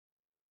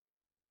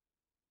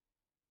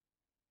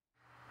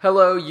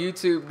Hello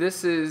YouTube,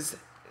 this is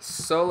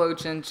Solo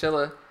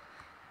Chinchilla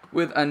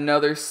with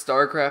another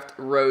Starcraft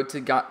Road to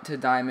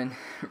Diamond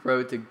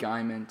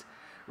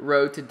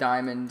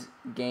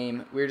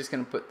game. We're just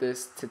going to put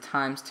this to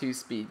 ×2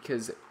 speed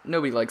because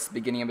nobody likes the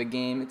beginning of a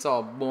game. It's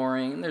all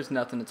boring and there's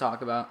nothing to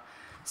talk about.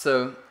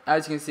 So,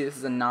 as you can see, this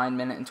is a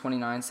 9-minute and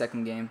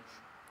 29-second game.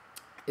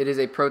 It is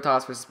a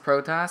Protoss versus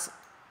Protoss,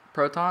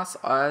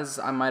 as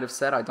I might have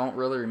said, I don't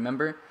really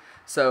remember.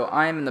 So,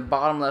 I am in the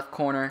bottom left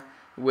corner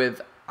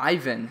with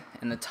Ivan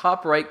in the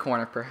top right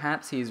corner.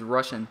 Perhaps he's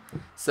Russian.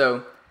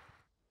 So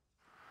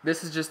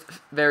this is just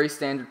very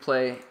standard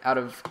play out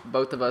of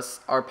both of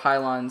us. Our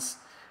pylons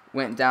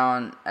went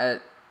down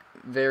at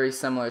very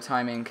similar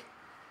timing.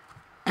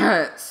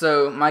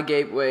 So my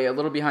gateway a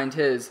little behind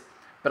his,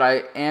 but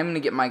I am going to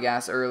get my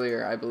gas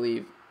earlier, I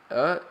believe.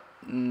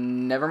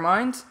 Never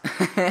mind.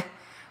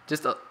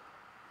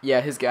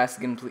 Yeah, his gas is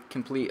going to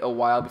complete a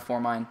while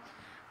before mine.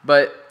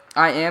 But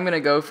I am going to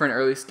go for an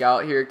early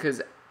scout here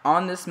because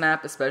on this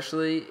map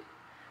especially,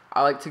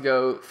 I like to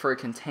go for a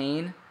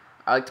contain.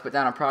 I like to put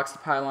down a proxy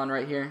pylon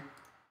right here.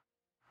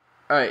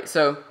 Alright,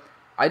 so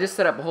I just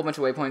set up a whole bunch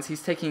of waypoints.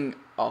 He's taking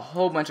a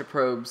whole bunch of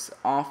probes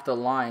off the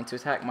line to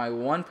attack my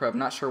one probe.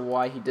 Not sure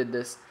why he did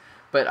this,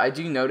 but I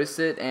do notice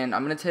it, and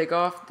I'm going to take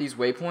off these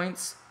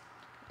waypoints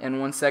in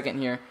 1 second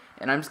here.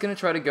 And I'm just going to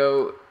try to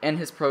go in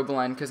his probe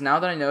line, because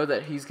now that I know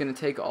that he's going to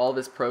take all of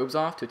his probes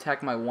off to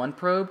attack my one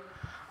probe,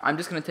 I'm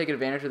just going to take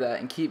advantage of that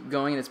and keep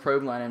going in his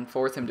probe line and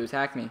force him to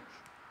attack me.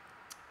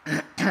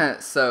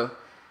 So,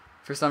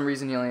 for some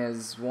reason he only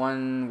has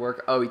one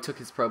work. Oh, he took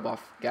his probe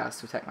off gas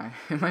to attack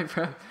my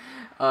probe.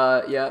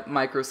 Yeah,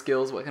 micro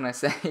skills, what can I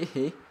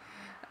say?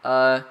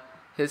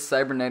 His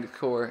cybernetics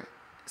core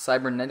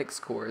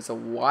is a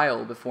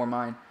while before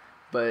mine.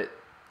 But,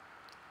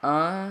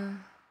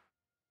 one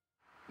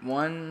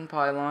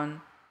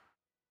pylon.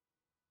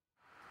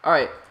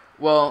 Alright,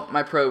 well,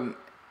 my probe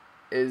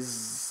is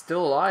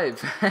still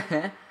alive.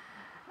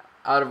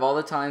 Out of all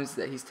the times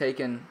that he's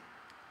taken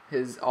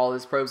all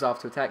his probes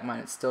off to attack mine,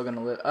 it's still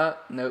gonna live.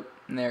 Nope,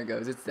 and there it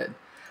goes, it's dead.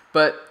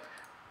 But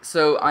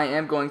so I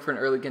am going for an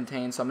early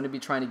contain, so I'm gonna be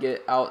trying to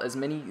get out as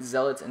many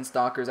zealots and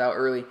stalkers out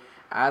early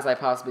as I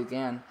possibly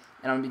can,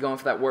 and I'm gonna be going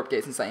for that warp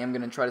gate since I am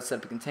gonna try to set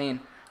up a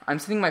contain. I'm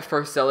sending my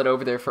first zealot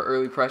over there for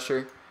early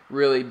pressure,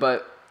 really,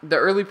 but the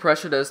early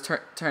pressure does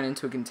turn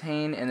into a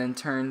contain and then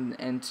turn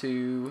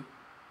into,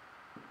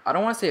 I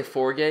don't want to say a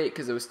 4-gate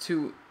because it was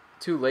too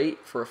late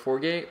for a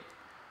 4-gate,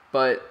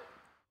 but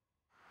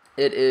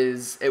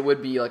it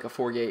would be like a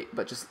 4-gate,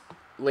 but just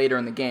later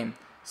in the game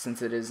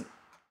since it is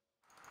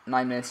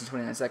 9 minutes and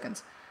 29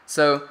 seconds.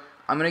 So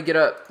I'm gonna get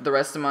up the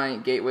rest of my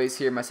gateways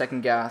here. My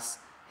second gas,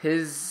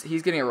 he's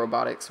getting a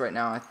robotics right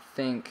now, I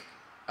think.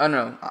 Oh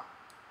no,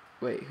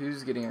 wait,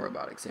 who's getting a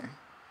robotics here?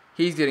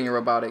 He's getting a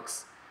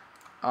robotics.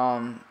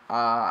 For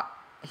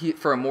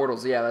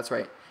Immortals, yeah, that's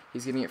right.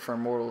 He's getting it for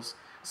Immortals.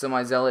 So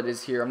my zealot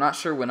is here. I'm not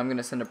sure when I'm going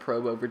to send a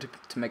probe over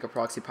to make a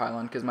proxy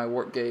pylon because my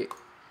warp gate,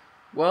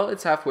 well,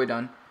 it's halfway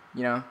done,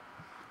 you know.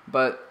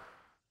 But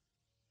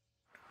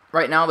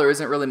right now there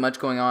isn't really much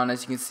going on.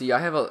 As you can see, I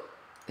have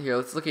here,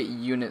 let's look at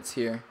units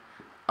here.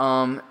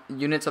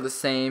 Units are the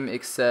same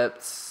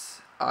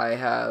except I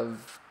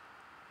have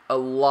a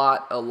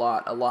lot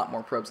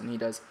more probes than he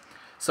does.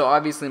 So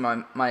obviously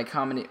my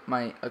economy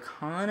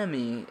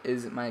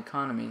is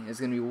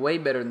going to be way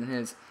better than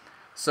his.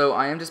 So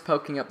I am just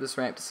poking up this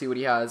ramp to see what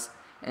he has,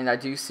 and I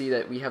do see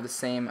that we have the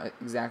same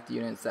exact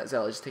units. That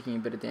zealot is taking a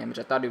bit of damage.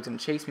 I thought he was going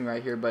to chase me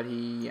right here, but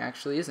he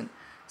actually isn't.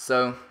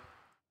 So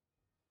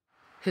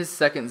his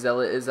second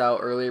zealot is out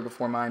earlier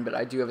before mine, but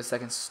I do have a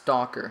second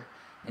stalker,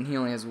 and he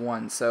only has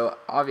one. So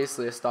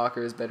obviously a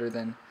stalker is better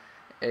than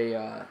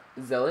a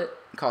zealot.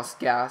 It costs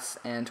gas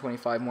and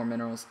 25 more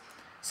minerals.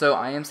 So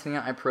I am sending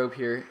out my probe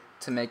here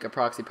to make a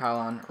proxy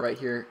pylon right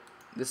here.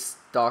 This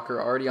stalker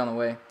already on the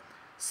way.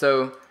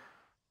 So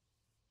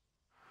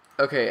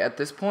okay, at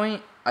this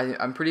point,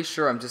 I'm pretty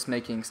sure I'm just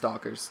making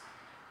stalkers.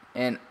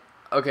 And,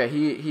 okay,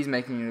 he's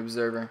making an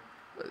observer.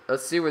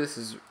 Let's see where this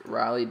is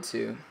rallied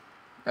to.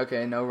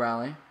 Okay, no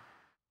rally.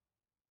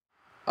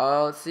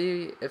 Let's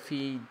see if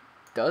he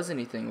does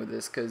anything with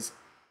this, because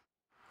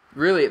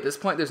really, at this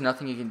point, there's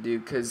nothing he can do,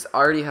 because I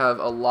already have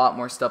a lot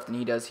more stuff than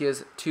he does. He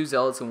has 2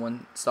 zealots and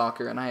 1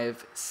 stalker, and I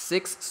have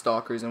 6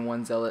 stalkers and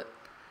 1 zealot.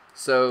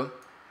 So,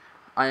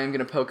 I am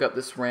going to poke up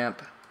this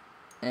ramp,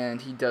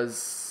 and he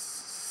does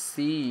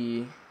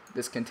see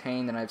this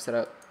contain that I've set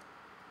up.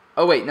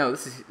 Oh wait, no,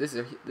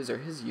 these are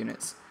his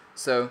units.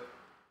 So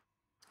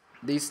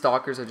these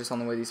stalkers are just on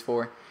the way, these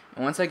 4.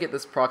 And once I get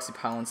this proxy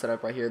pylon set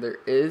up right here,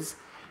 there's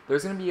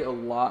going to be a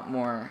lot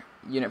more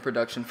unit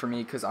production for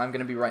me because I'm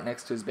going to be right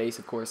next to his base,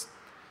 of course.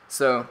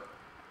 So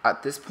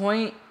at this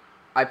point,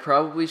 I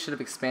probably should have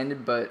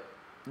expanded, but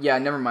yeah,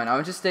 never mind.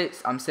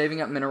 I'm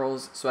saving up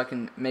minerals so I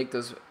can make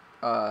those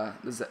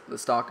the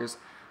stalkers.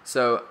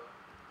 So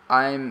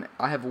I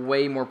have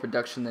way more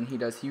production than he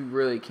does. He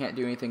really can't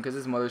do anything because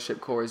his mothership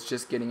core is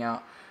just getting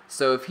out.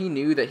 So if he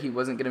knew that he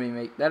wasn't going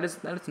to be that is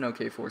an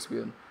okay force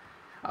field.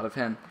 out of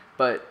him.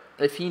 But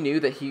if he knew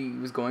that he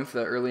was going for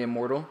the early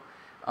immortal,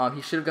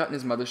 he should have gotten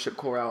his mothership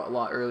core out a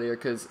lot earlier,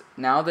 because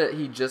now that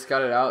he just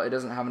got it out, it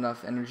doesn't have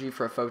enough energy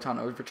for a photon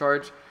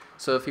overcharge.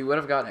 So if he would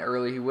have gotten it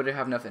early, he would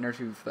have enough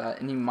energy for that,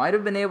 and he might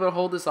have been able to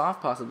hold this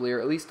off possibly, or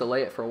at least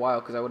delay it for a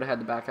while, because I would have had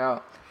to back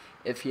out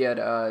if he had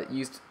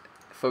used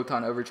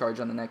photon overcharge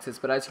on the Nexus.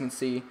 But as you can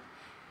see,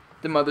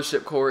 the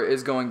mothership core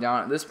is going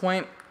down. At this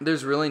point,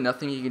 there's really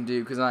nothing he can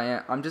do, because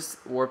I'm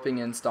just warping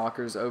in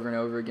stalkers over and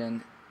over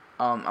again.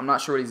 I'm not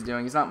sure what he's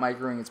doing. He's not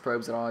microing his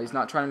probes at all. He's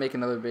not trying to make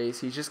another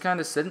base. He's just kind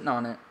of sitting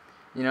on it.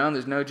 You know,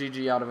 there's no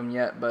GG out of him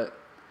yet, but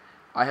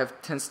I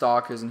have 10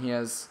 stalkers, and he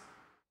has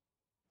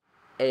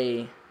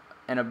an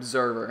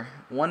observer.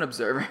 One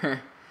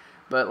observer.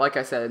 But like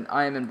I said,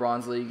 I am in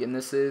Bronze League, and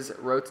this is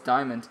Road to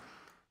Diamond.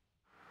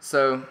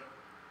 So,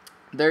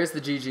 there's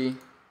the GG.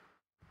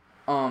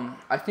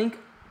 I think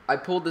I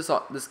pulled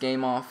this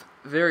game off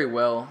very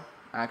well,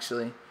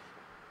 actually,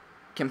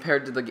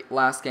 compared to the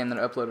last game that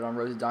I uploaded on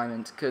Road to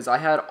Diamond, because I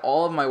had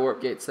all of my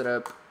warp gates set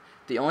up.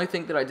 The only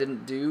thing that I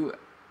didn't do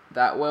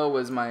that well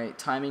was my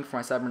timing for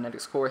my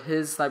cybernetics core.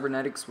 His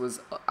cybernetics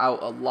was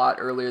out a lot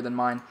earlier than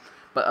mine,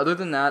 but other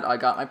than that, I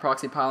got my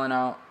proxy pylon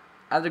out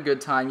at a good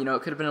time. You know,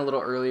 it could have been a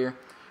little earlier,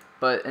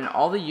 but in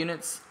all the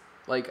units,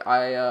 like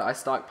I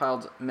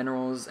stockpiled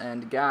minerals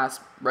and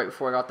gas right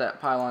before I got that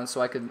pylon, so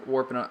I could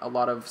warp in a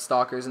lot of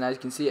stalkers, and as you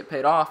can see, it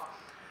paid off.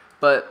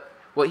 But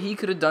what he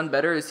could have done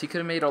better is he could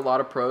have made a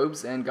lot of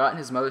probes and gotten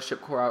his mothership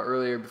core out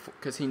earlier,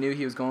 because he knew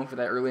he was going for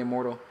that early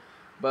immortal.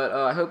 But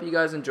I hope you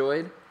guys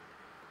enjoyed.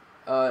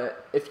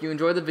 If you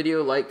enjoyed the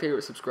video, like,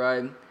 favorite,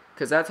 subscribe,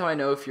 because that's how I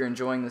know if you're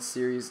enjoying this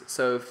series.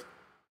 So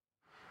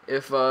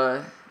if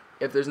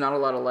there's not a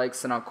lot of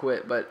likes, then I'll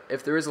quit. But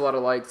if there is a lot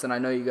of likes, then I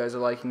know you guys are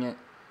liking it.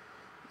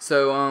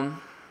 So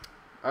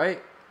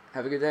alright,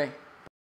 have a good day.